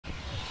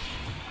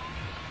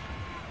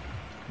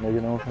Nigga,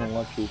 no one's gonna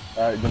watch you.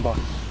 Alright, jump off.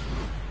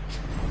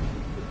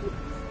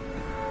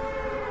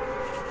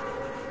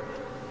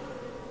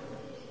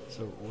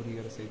 So, what do you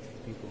gotta say to the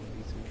people on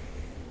YouTube?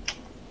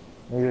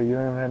 Nigga, you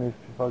don't even have any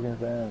fucking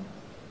fans.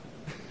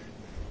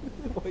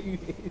 What are you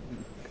hating?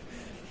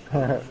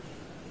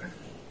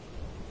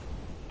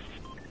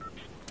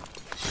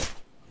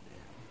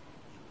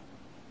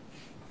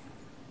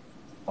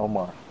 Oh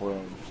my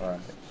word.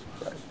 Alright.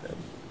 Right there.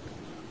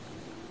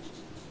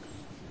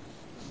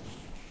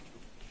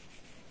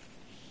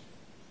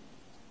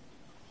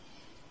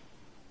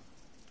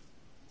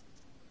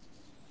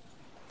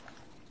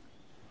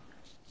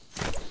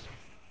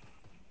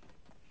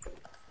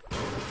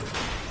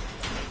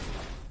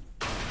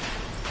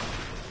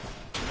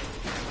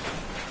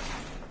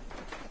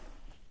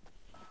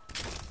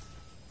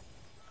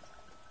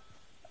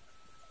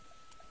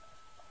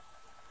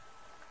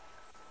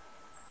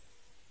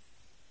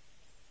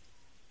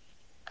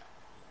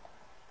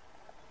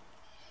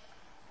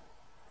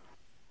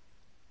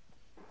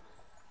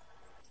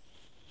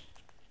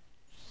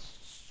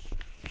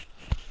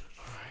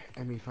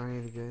 Emmy,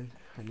 find it again.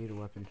 I need a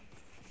weapon.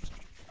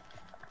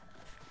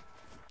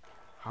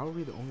 How are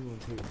we the only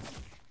ones here?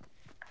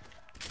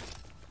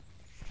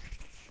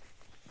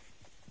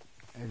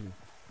 Emmy.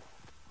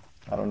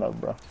 I don't know,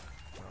 bro.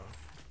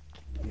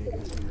 You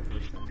against me the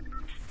first time.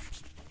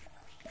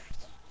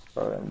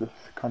 Sorry, I'm just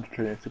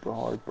concentrating super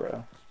hard,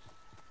 bro.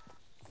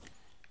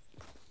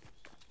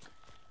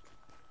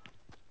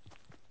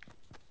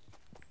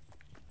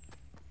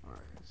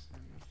 Alright,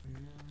 stand up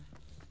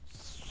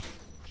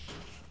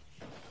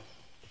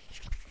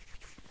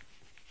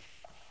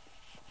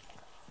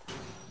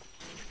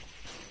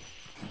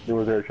here.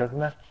 Was there a chest in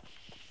there?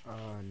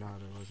 No,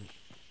 there wasn't.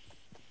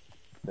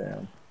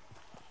 Damn.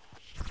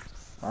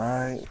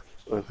 Alright,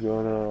 let's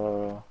go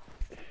to...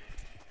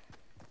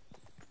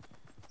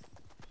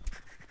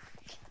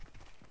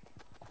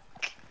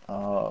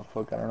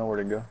 fuck, I don't know where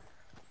to go.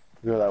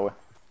 Let's go that way.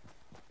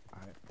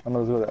 Alright. I'm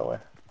gonna go that way.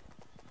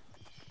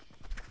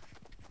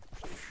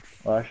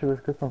 Well, actually,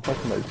 let's get some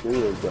fucking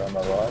materials, bro. Am I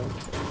right?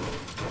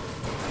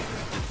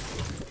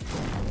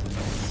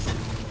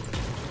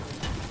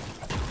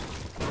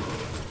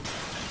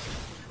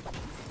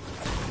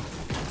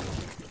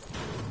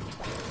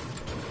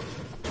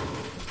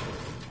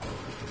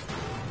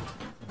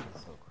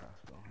 So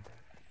crossbow.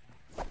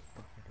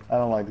 I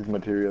don't like these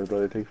materials, bro.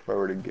 They take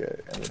forever to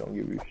get, and they don't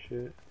give you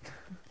shit.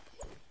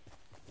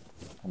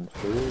 I'm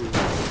serious.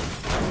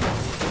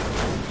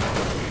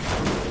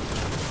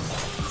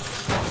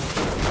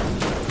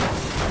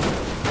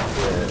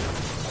 Yeah.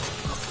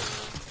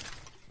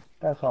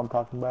 That's what I'm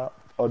talking about.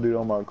 Oh, dude,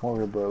 oh my, come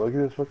over here, bro. Look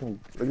at this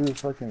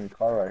fucking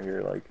car right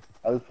here. Like,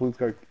 I just police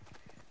car.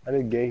 I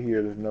didn't get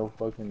here. There's no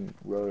fucking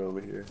road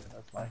over here.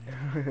 That's my.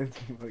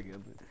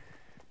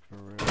 For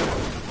real.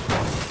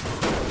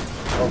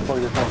 Oh fuck,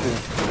 there's something.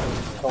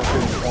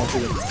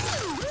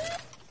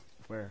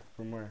 Where?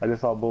 From where? I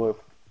just saw a bullet.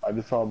 I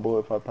just saw a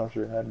bullet fly past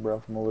your head, bro,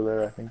 from over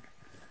there. I think.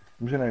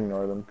 I'm just gonna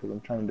ignore them because I'm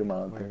trying to do my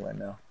own thing right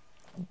now.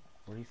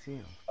 Where do you see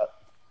him?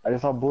 I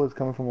just saw bullets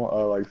coming from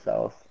like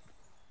south.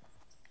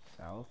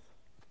 South?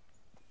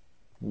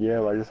 Yeah,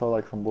 but I just saw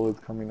like some bullets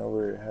coming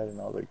over your head,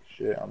 and I was like,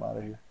 shit, I'm out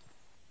of here.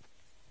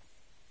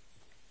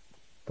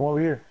 Come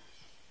over here.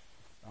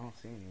 I don't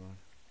see anyone.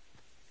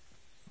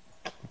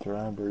 It's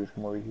alright, bro. Just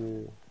come over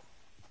here.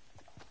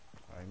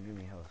 Oh, you made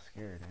me hella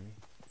scared, Emmy.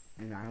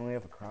 And I only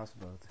have a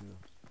crossbow too.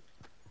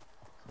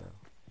 So.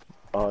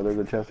 Oh, there's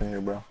a chest in here,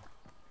 bro.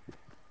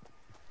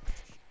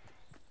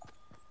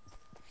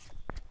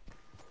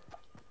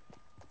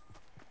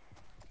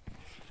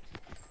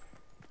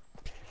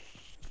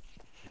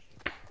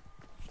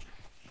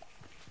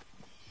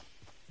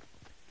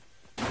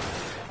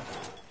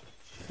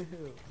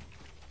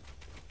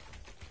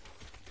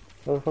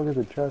 Where the fuck is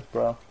the chest,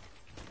 bro? Up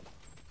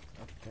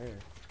there.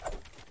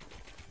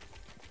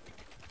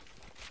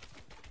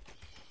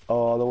 Oh,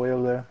 all the way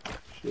over there?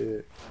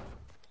 Shit.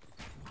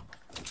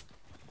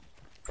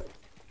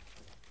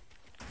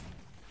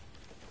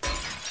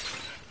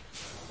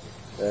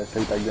 Yeah,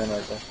 take that gun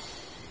right there.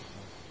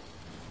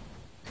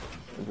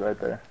 It's right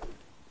there.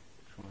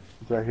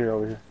 It's right here,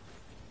 over here.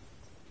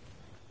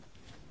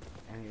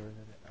 Annie, where's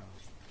it?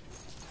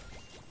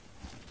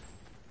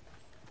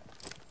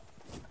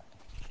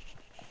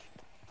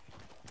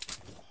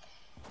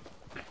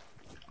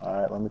 Oh.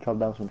 Alright, let me chop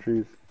down some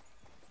trees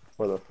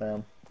for the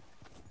fam.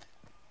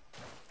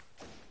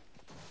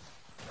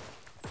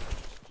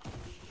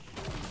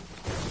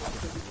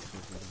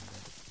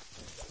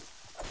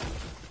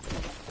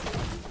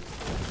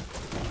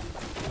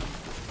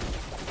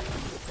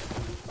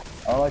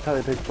 I don't like how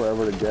they take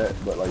forever to get,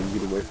 but like you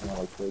get away from them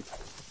like quick.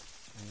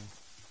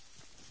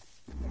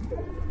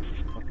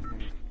 Fucking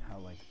hate how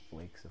like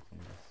flakes of them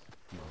just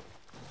feel.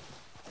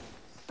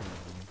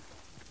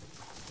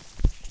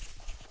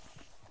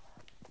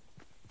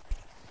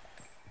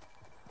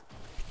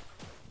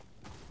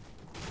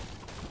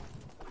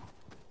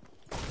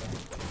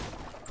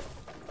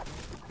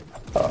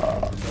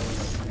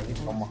 Every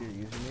time I see your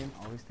username,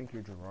 I always think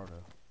you're Gerardo.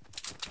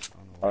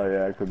 don't know Oh why.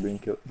 yeah, I could being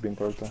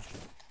pronto.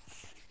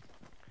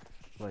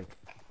 Like,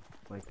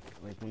 like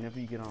whenever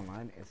you get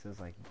online, it says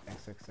like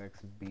XXX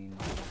being.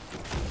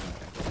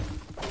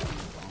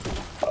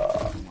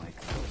 I'm like,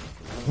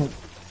 oh,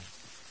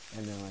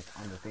 and then like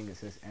on the thing it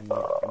says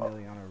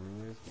Emiliano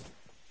Ruiz.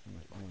 I'm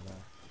like, oh my god.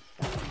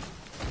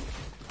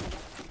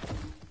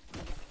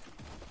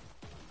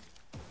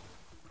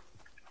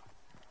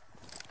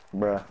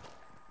 Bruh.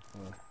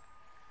 What?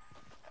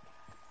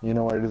 You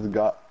know what I just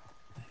got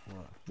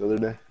What? the other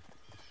day?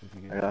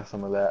 What'd you I get? got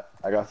some of that.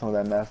 I got some of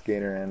that mass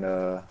gainer and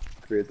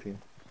creatine.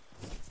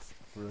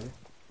 Really?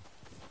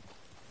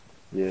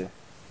 Yeah. I know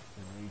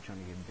you trying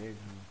to get big,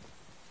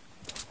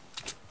 huh?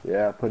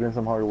 Yeah, I put in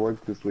some hard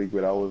work this week,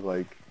 but I was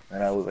like,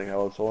 I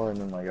was sore, and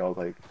then like I was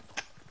like,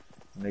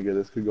 nigga,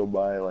 this could go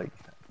by. Like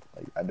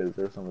I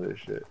deserve some of this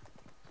shit.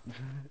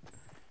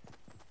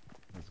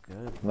 That's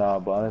good. Nah,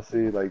 but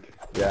honestly, like,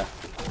 yeah.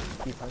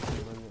 Keep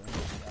hustling, brother.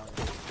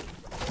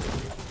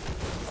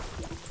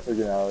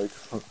 Freaking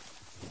Alex.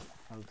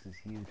 Alex is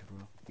huge,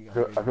 bro. He got I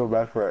big.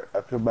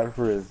 feel bad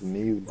for his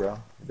knees, bro.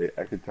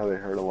 I could tell they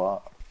hurt a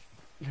lot.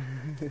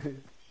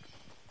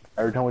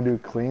 Every time we do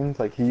cleans,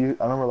 like I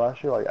remember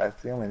last year, like I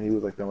see him and he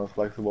was like the most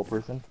flexible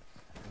person.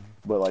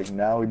 But like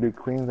now we do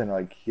cleans and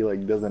like he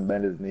like doesn't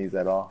bend his knees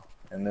at all.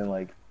 And then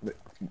like,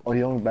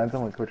 he only bends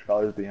them when Coach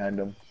Fowler's behind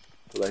him,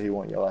 so that he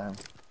won't yell at him.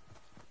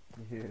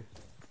 Yeah.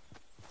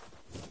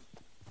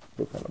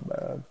 Feel kind of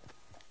bad.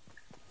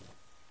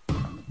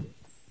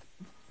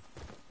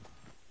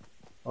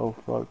 Oh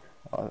fuck.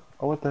 Oh,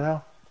 what the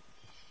hell?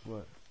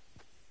 What?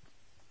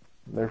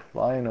 They're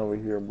flying over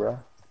here, bruh.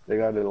 They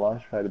got a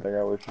launch pad. That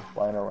guy was just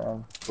flying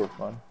around for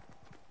fun.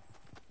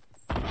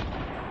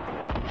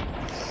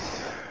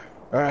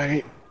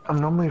 Alright. I'm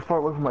normally far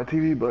away from my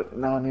TV, but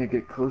now I need to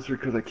get closer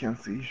because I can't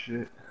see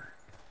shit.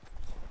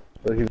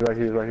 Look, he's right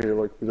here, he's right here.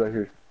 Look, he's right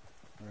here.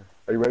 Where?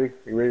 Are you ready?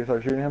 Are you ready to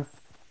start shooting him?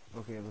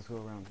 Okay, let's go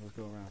around. Let's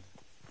go around.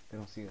 They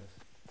don't see us.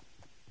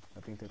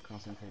 I think they're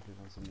concentrated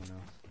on someone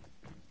else.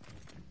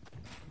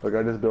 Look,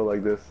 I just built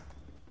like this.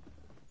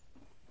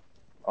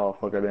 Oh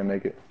fuck, I didn't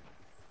make it.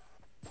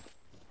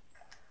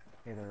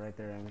 Hey, they're right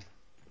there, Evan.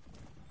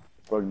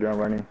 Fuck, dude, I'm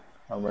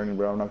running,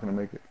 bro. I'm not gonna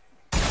make it.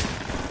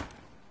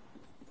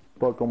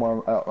 Fuck, I'm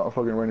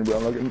fucking running, bro.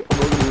 I'm not gonna be able to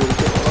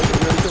kill. I'm not gonna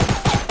be able to kill.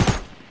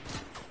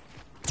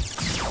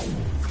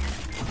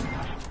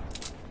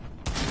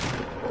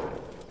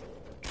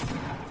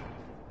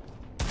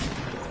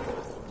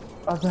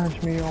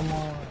 Avenge me,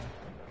 Omar.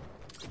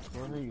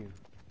 Where are you?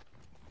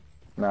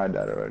 Nah, I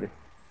died already.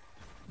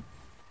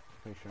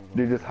 Pretty sure I'm Dude,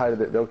 going. just hide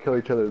it. They'll kill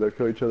each other.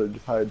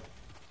 Just hide.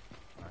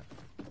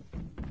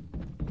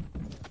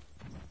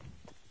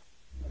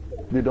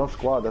 Dude, don't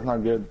squat. That's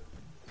not good.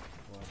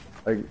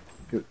 What? Like,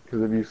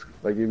 cause if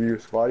you're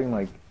squatting,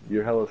 like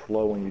you're hella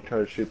slow when you try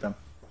to shoot them.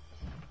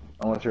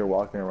 Unless you're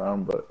walking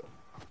around, but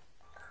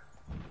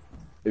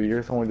if you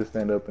hear someone, just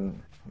stand up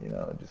and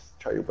just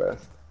try your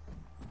best.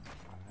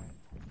 Alright.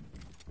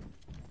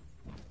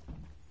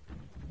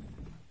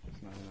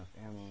 There's not enough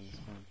ammo in this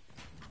gun.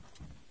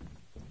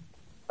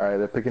 All right,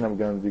 they're picking up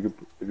guns. You could,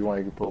 if you want,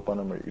 you can pull up on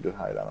them, or you could just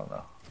hide. I don't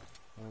know.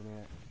 Where are they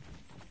at?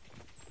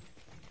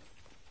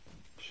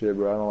 Shit,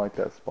 bro, I don't like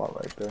that spot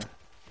right there.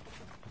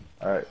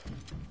 All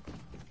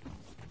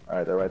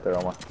right, they're right there,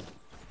 Omar. I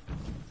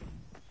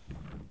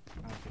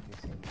don't think they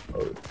see me.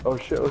 Oh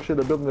shit,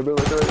 they're building right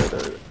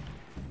there.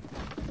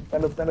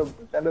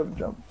 Stand up,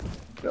 jump.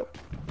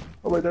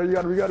 Oh, right there, you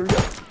got it.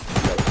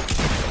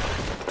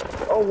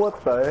 Oh,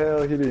 what the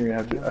hell? He didn't even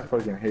have to. I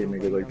fucking hate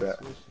niggas like that.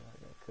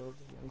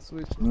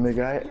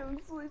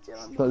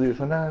 Nigga,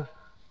 sometimes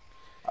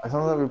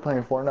I'll be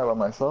playing Fortnite by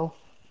myself,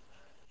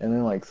 and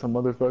then like some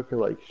motherfucker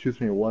like shoots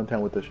me one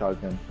time with the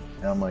shotgun,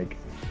 and I'm like,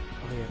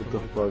 what the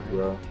fuck,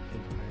 bro?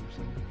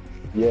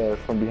 Yeah,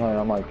 from behind.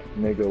 I'm like,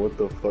 nigga, what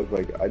the fuck?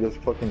 Like, I just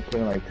fucking put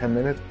in like 10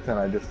 minutes, and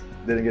I just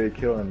didn't get a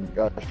kill, and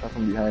got shot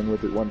from behind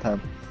with it one time.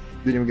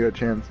 Didn't even get a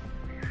chance.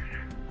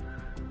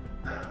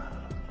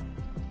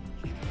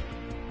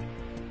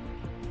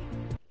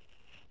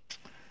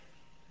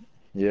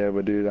 Yeah,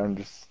 but dude,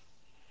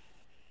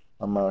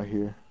 I'm out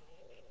here.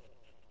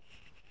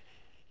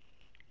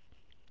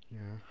 Yeah,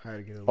 I had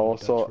to get a little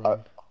Also, Dutch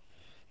run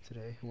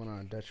today. Went on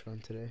a Dutch run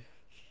today.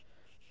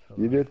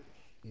 You did?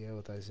 Yeah,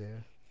 with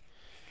Isaiah.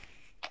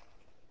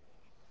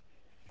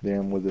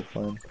 Damn, was it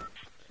fun?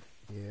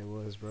 Yeah, it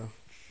was, bro.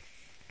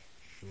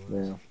 It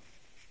was. Damn.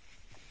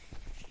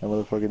 That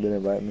motherfucker didn't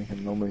invite me,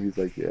 and normally he's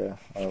like, yeah,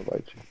 I'll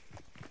invite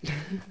you.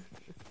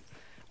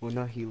 Well,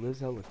 no, he lives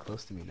hella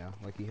close to me now.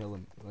 Like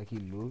he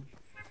moved.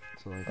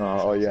 So like.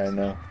 Oh yeah, I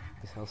know.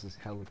 His house is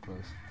hella close.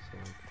 So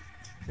like,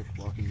 it's like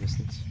walking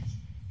distance.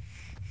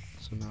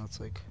 So now it's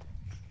like.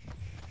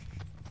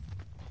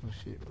 Oh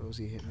shit,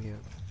 Rosie hit me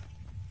up.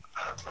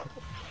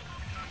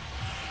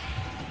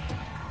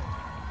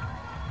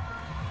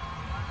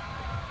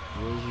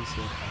 Rosie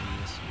said I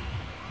miss you.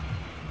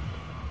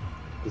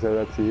 He said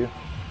that to you? Yeah.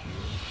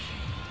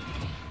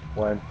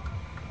 When?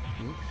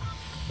 Hmm?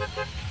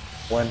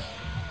 When? Yeah.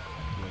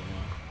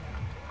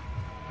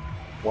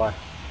 Why?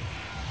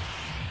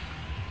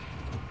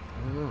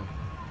 don't know.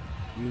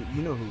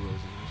 You know who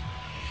Rosie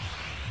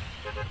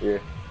is. Yeah.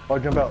 Oh,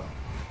 jump out.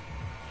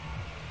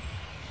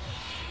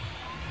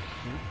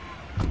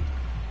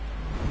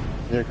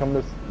 Here, come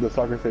to the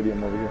soccer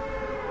stadium over here.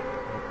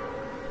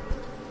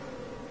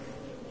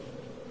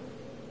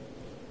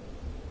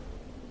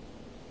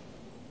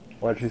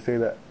 Why'd she say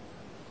that?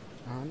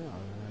 I don't know.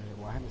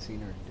 Well, I haven't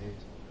seen her in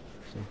days.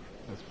 So,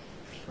 that's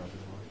probably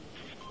why.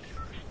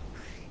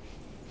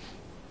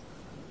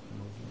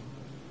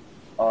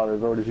 Oh,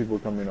 there's already people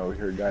coming over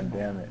here. God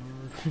damn it.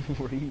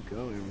 Where are you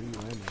going? Where are you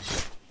landing?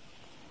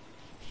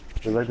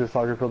 There's like this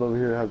soccer field over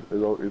here.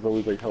 It's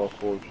always like hella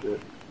full of shit.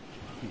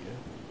 Yeah.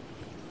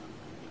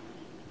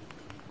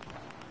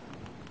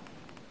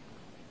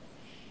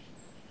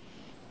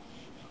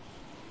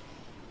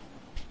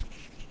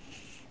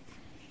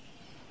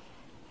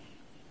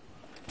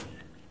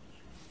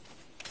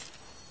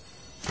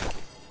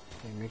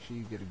 Okay, make sure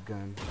you get a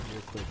gun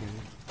real quick,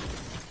 Andy.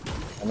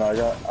 I know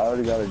I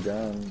already got a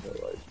gun,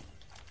 but like,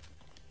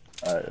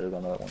 alright, there's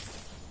another one.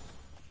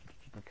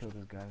 I'll kill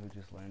this guy who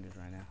just landed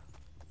right now.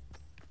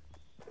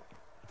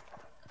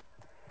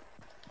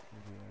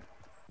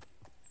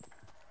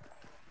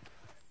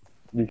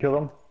 You kill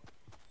him?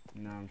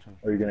 No, I'm trying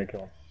to. Or are you gonna kill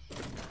him?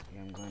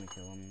 Yeah, I'm going to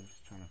kill him. I'm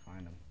just trying to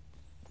find him.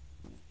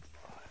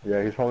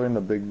 Yeah, he's probably in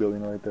the big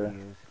building right there. He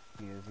is.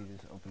 He is. He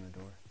just opened the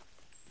door.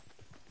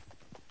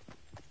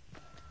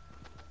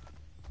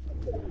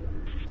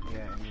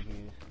 Yeah, and he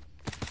is.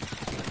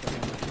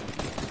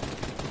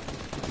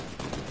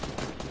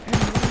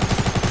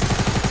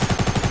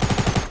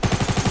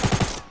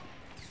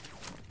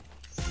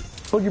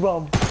 Boogie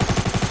bomb!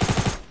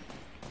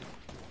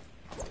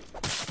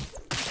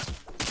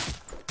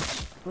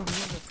 Bro, he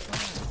has a scar.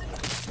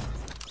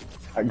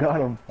 I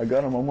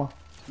got him, Mama.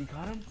 You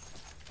got him?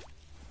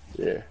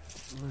 Yeah.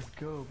 Let's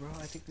go, bro.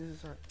 I think this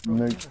is our. Bro,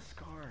 he got a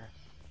scar.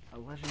 A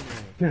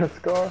legendary. You got a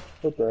scar?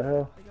 What the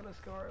hell? I got a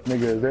scar.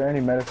 Nigga, is there any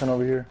medicine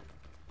over here?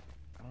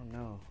 I don't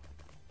know.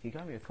 He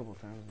got me a couple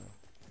times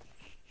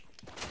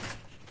though.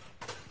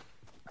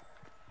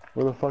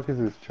 Where the fuck is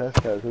his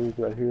chest at? He's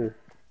right here.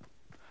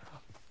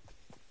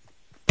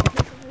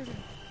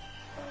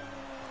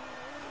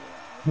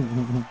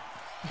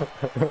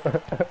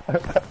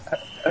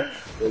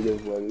 It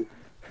is funny.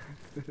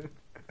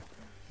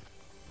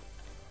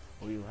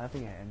 Were you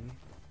laughing at me?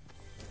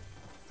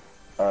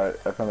 Alright,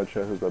 I found the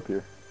chest is up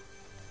here.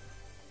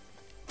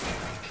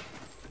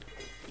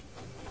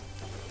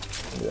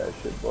 Yeah,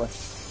 shit, boy.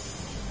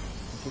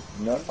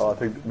 No, oh, I'll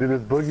take. Dude,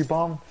 this boogie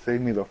bomb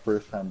saved me the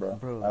first time, bro.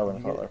 Bro, I have an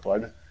assault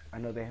rifle. I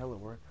know they hella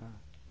work, huh?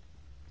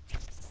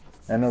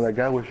 I know that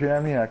guy was shooting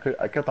at me. And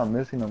I kept on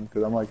missing him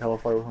because I'm like hella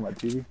far away from my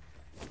TV.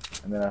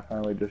 And then I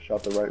finally just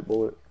shot the right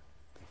bullet.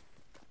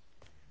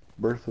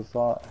 Burst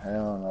assault?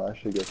 Hell no, that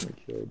shit gets me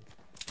killed.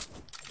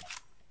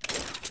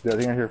 Dude, I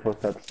think I hear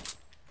footsteps.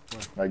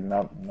 Where? Like,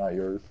 not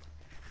yours.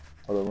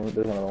 Hold on,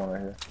 there's another one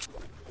right here.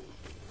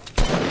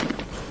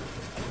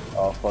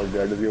 Oh fuck,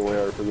 dude, I just get way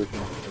out of position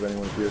if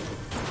anyone's here.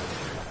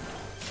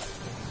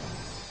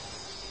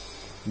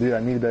 Dude, I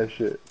need that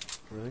shit.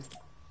 Really?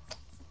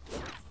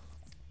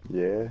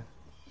 Yeah.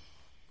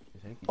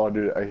 Thank you. Oh,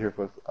 dude, I hear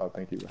footsteps. Oh,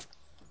 thank you, bro.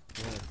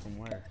 Yeah, from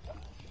where?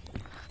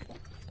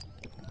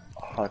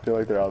 Oh, I feel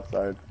like they're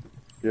outside.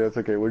 Yeah, it's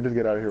okay. We'll just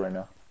get out of here right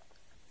now.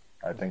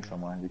 I think so,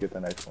 man. You get the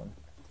next one.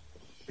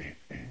 Got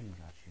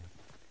you.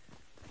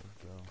 Let's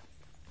go.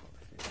 Oh,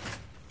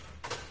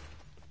 shit.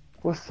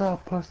 What's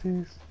up,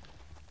 pussies?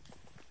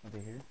 Are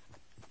they here?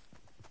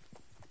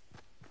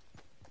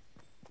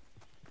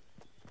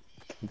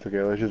 It's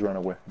okay. Let's just run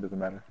away. It doesn't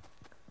matter.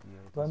 Yeah,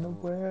 Run we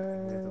have to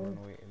run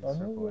away in the Run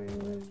circle away.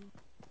 anyway.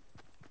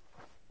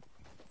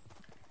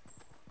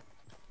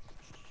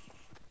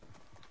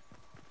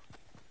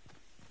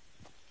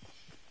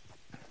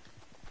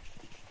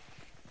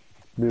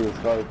 Dude, the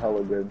scar is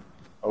hella good.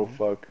 Oh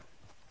fuck.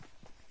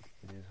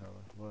 It is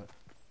hella. What?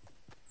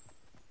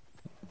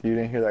 You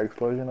didn't hear that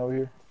explosion over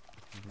here?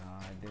 No,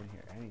 I didn't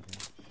hear anything.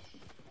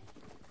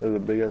 There's a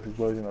big ass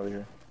explosion over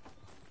here.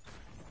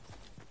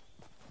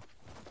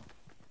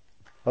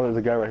 Oh, there's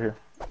a guy right here.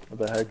 What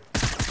the heck?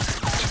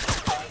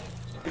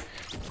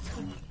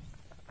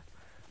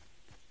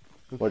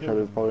 Watch out,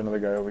 there's probably another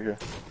guy over here.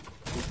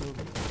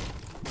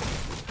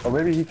 Or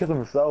maybe he killed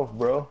himself,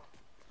 bro.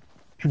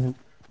 What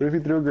if he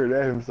threw a grenade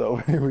at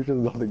himself and he was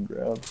just on the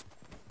ground?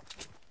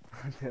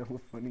 That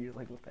was funny. You're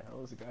like, what the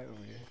hell is the guy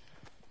over here?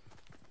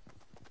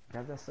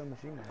 Grab that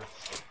submachine gun.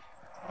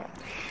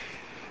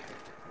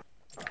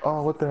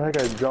 Oh, what the heck?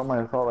 I dropped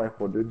my assault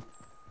rifle, dude.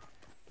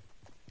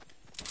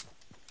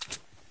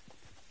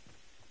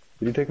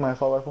 Did you take my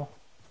assault rifle?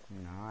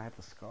 No, I have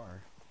a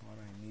scar. Why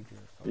do I need your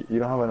assault? You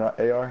don't have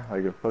an AR?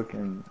 Like a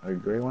fucking a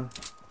gray one?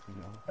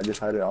 No. I just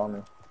had it on me.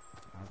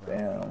 I got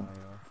Damn. an AR.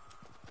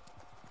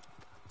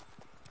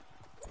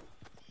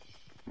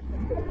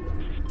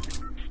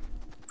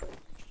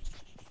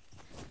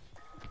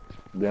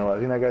 Damn, I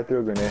think that guy threw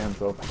a grenade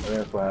himself. I think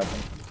that's what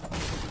happened.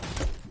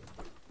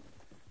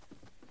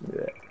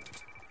 Yeah.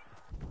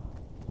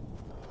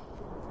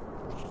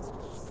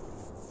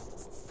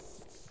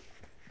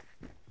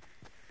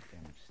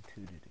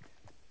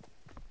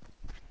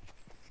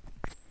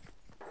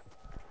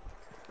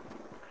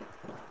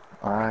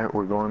 Alright,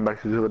 we're going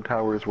back to the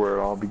towers where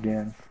it all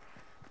began.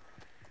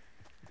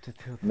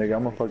 Nigga,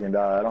 I'm gonna fucking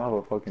die. I don't have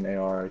a fucking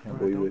AR. I can't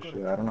believe this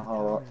shit. I don't know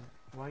how.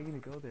 Why are you gonna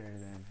go there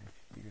then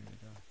if you're gonna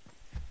die?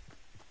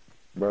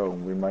 Bro,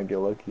 we might get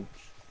lucky.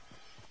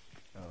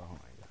 Oh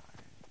my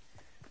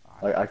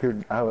god. Like, I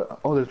could.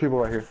 Oh, there's people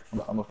right here. I'm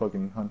gonna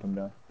fucking hunt them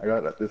down. I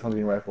got this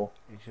hunting rifle.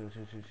 Hey, chill.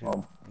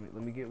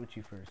 Let me get with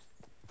you first.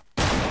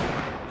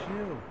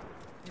 Chill.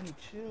 Hey,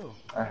 chill.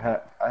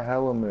 I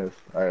hella missed.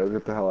 Alright, let's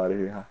get the hell out of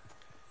here.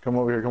 Come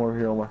over here,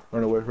 Omar.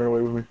 Run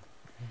away with me.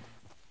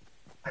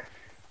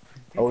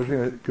 I was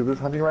gonna, cause this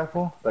hunting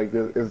rifle, like,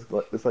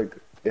 it's like,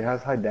 it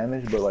has high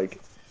damage, but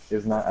like,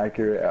 it's not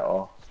accurate at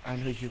all. I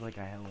know you like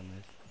I hella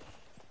missed.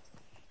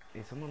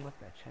 Hey, someone left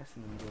that chest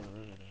in the middle of the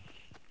river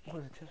though. Oh,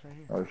 there's a chest right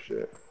here. Oh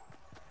shit.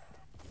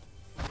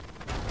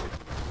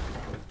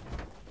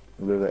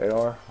 There's an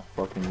AR? I'm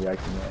fucking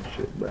yakking that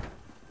shit, bro.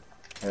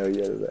 Hell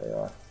yeah, there's an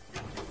AR.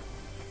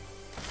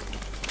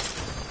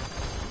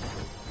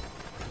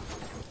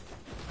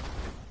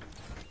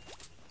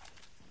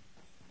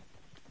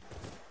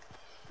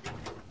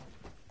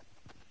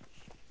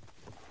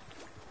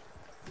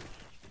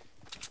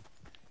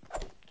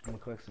 I'm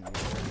gonna collect some.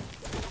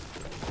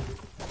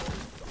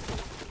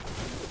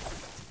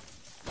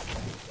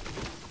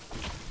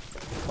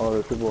 Oh,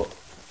 there's people.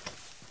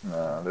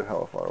 Nah, they're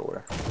hella far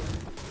away.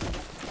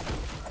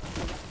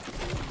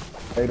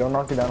 Hey, don't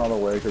knock it down all the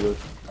way, cause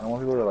I don't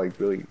want people to like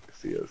really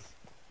see us.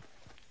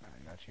 I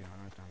got you.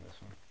 I'll knock down this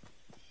one.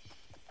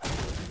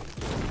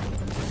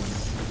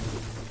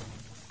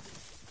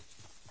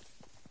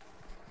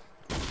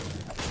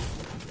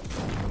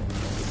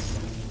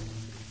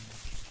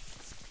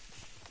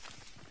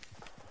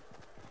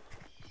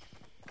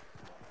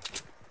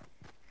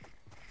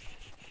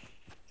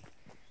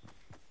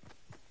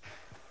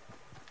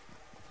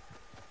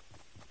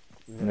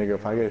 Nigga,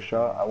 if I get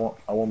shot, I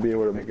won't be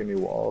able to make any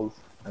walls.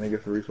 I think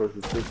it's the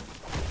resources too.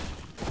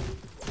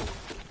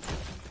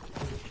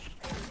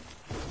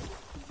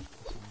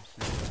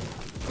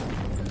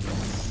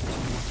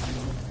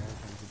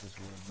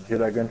 Hear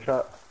that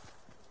gunshot?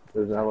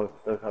 There's hella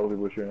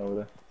people shooting over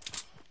there.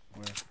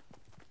 Where?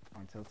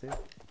 On Tilted?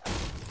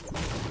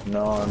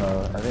 No,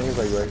 I think he's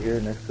like right here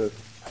next to us.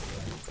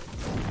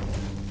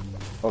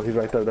 Oh, he's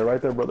right there. They're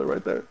right there, brother.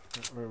 Right there.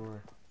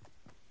 Where?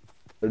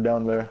 They're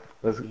down there.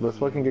 Let's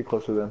fucking get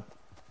closer to them.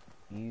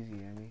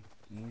 Easy, Emmy.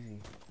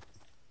 Easy.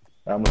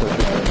 I'm gonna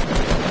push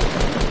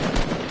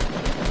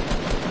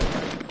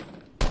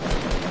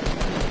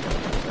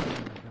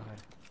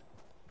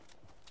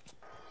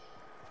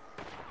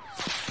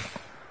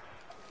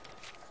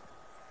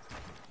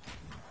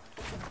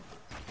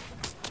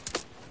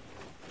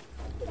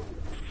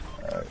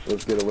Alright, so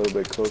let's get a little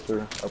bit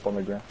closer up on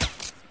the ground.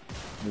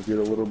 Let's get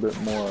a little bit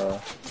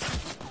more,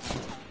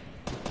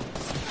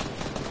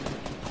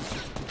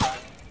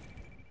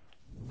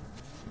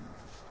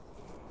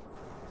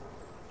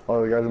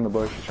 Oh, the guy's in the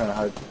bush. He's trying to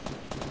hide.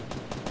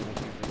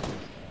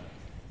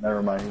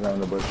 Never mind, he's not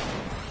in the bush.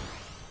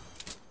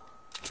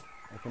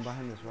 I can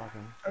behind this rock,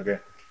 man. Okay.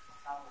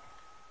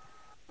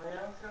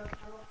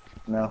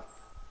 No.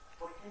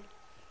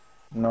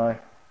 No.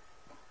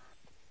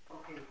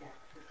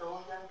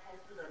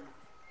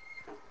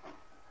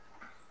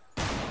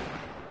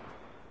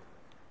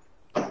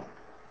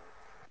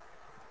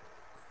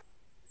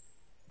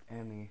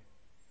 Emmy.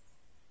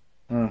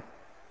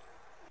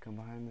 Come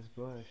behind this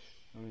bush.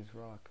 On this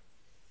rock.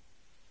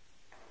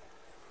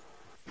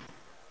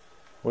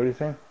 What are you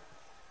saying?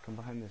 Come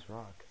behind this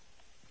rock.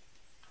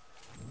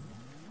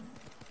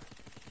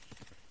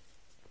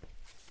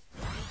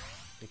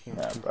 They can't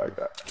shoot I us.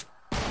 got.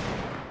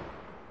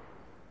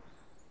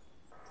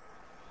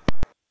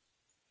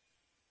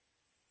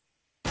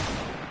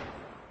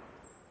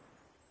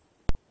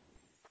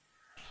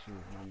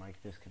 Shoot, my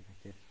mic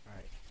disconnected.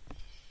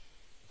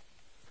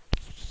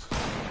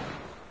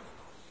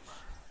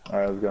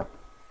 Alright, let's go.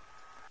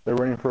 They're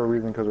running for a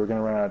reason because we're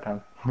gonna run out of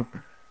time.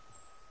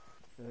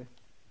 Really?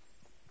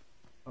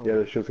 Oh, yeah,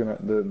 the shit's gonna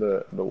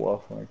the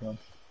wall's gonna come.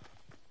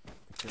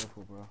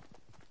 Careful, bro.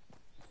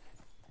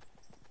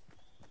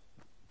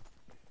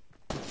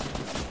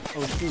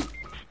 Oh shoot!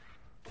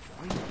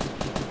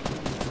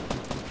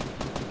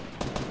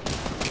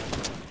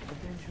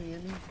 Avenge me,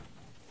 Emmy.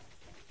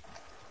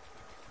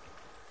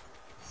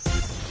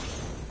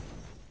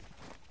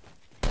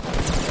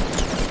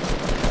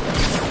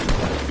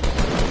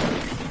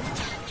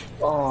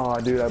 Oh,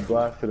 dude, I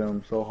blasted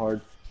him so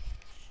hard.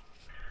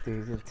 Dude,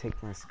 he's gonna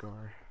take my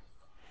scar.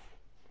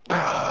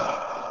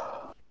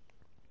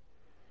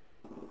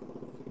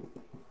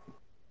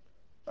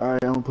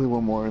 Alright, I'm gonna play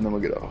one more and then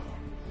we'll get off.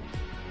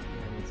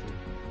 Yeah, me too.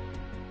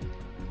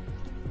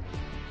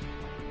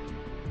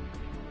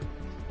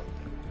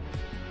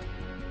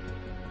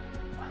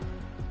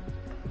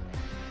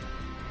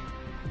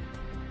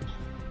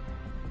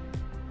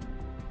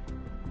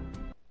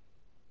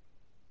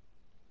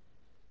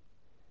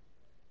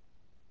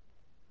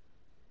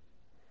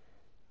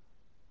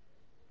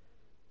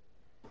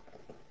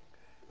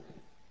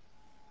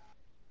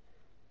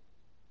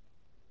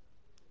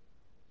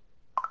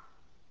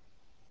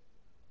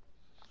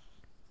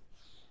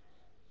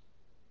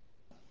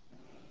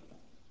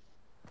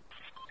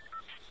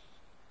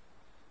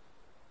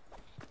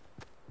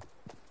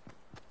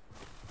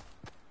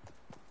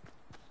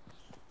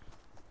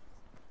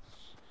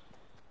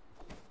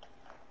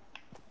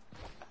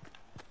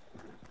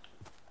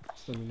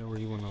 let me know where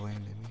you want to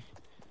land in me.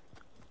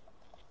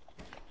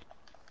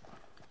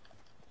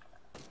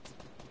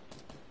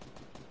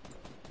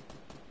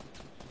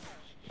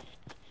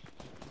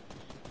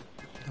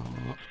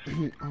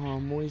 Oh,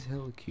 Moy's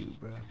hella cute,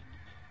 bro.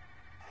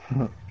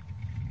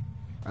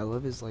 I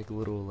love his like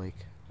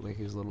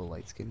his little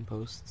light skin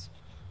posts.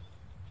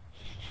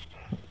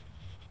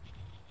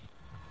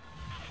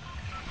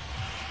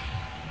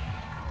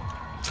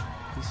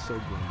 He's so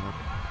grown up.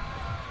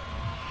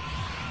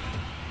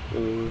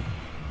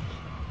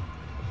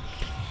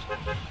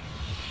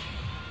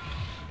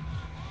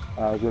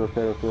 I go to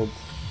Fatal Field.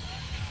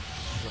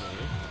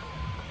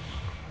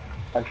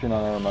 Actually,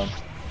 no, never mind. Nah,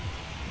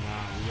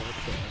 we got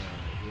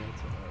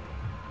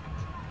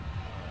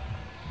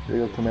We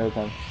go to Tomato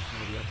Town. No,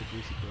 we got to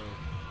Greasy Grove.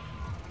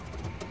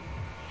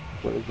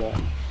 What is that?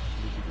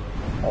 Greasy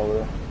Grove. Oh,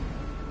 really?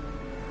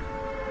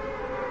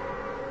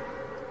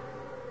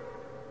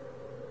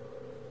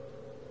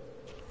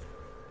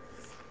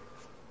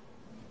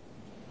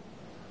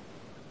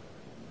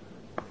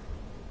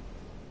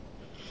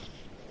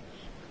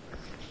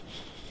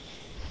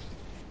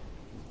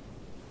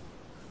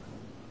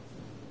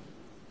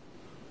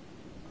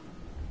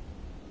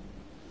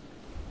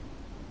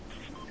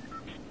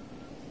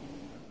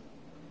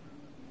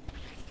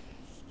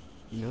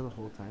 You know the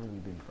whole time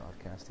we've been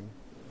broadcasting?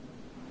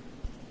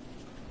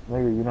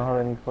 Nigga, you don't have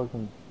any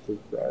fucking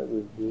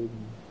subscribers, dude.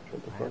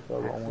 Shut the fuck up,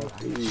 I want to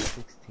see.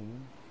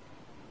 16.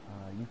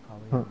 You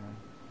probably have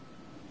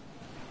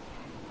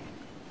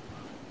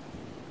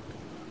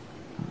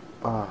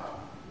none.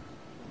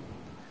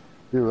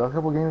 Dude, last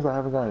couple games I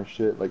haven't gotten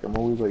shit. Like, I'm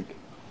always like,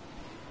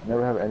 I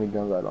never have any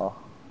guns at all.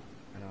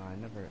 I know, I've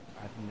never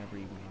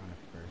even gone at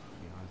first, to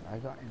be honest. I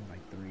got in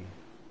like 3,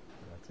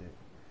 so that's it.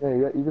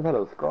 Yeah, you just had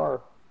a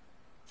scar.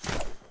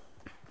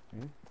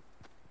 Hmm?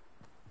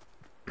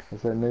 I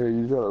said, nigga,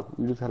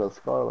 you just had a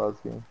scar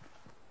last game.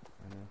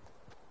 I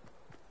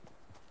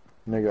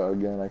know. Nigga,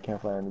 again, I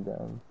can't find any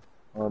guns.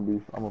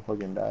 I'm a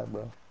fucking dad,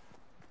 bro.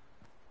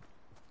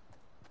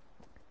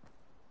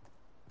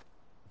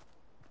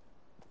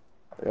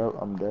 Yep,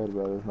 I'm dead,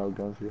 bro. There's no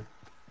guns here.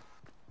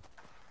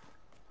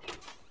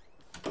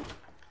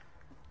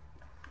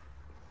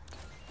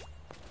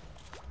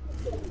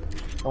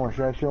 Someone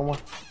shoot at you, Omar?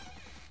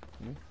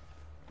 Hmm?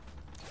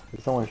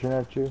 Is someone shooting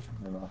at you?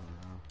 Or no? No,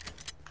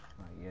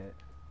 not yet.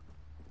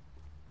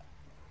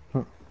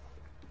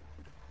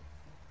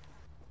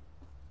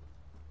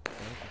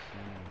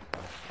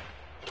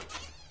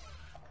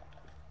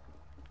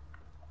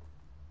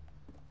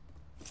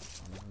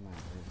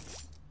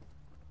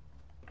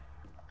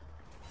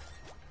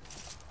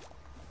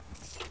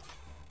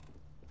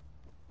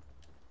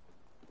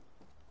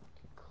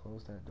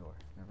 Close that door.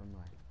 Never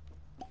mind.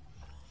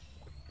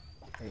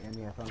 Hey,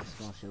 Andy, I found a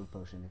small shield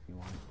potion if you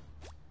want it.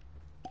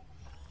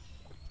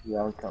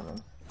 Yeah, I'm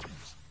coming.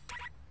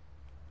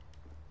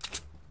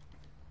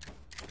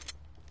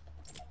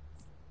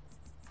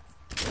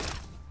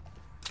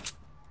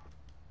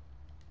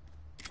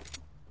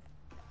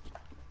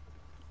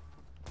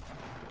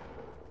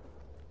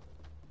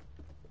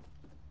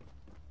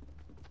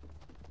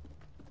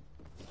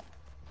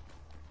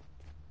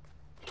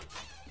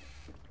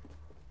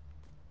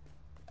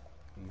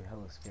 You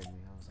hella scared me.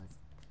 I was like,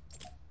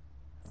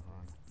 hold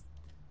on.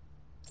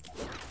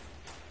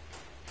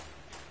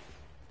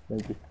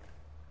 Thank you.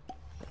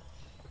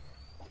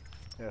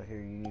 Oh, here,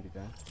 you need a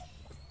gun?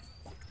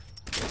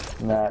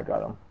 Nah, I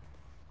got him.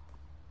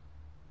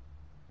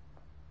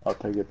 I'll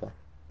take it then.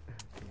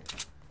 Yeah.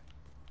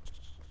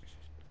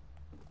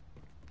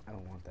 I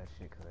don't want that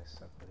shit because I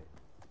suck with it.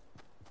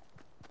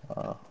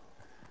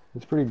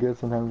 It's pretty good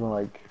sometimes when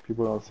like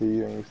people don't see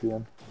you and you see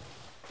them.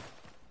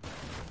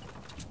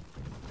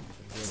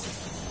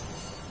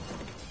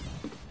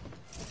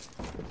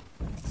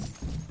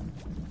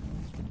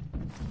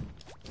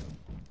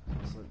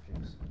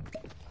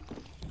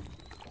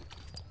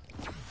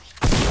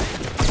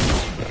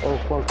 Oh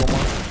fuck, come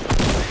on.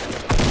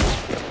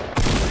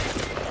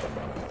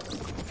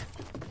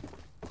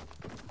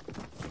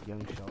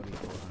 Young Shawty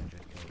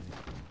 400 killed me.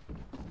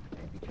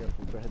 Hey, be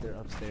careful, bro. They're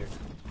upstairs.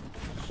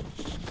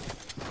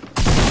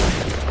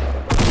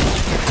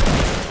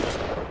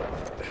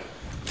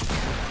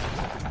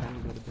 Time to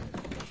go to bed.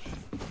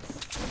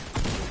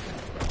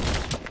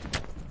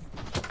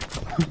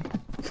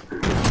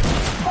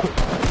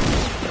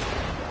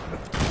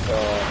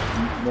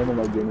 None of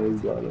my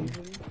grenades got him.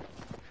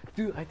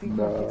 Dude, I think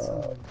Nah. I hit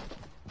someone.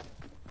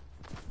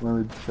 Let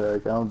me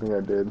check. I don't think I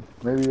did.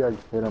 Maybe I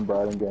hit him, but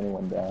I didn't get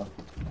anyone down.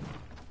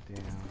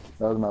 Damn.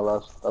 That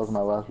was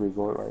my last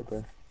resort right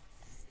there.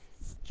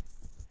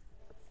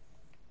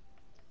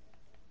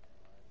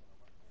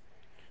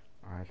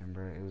 Alright, then,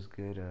 bro. It was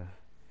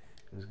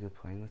good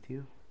playing with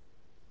you.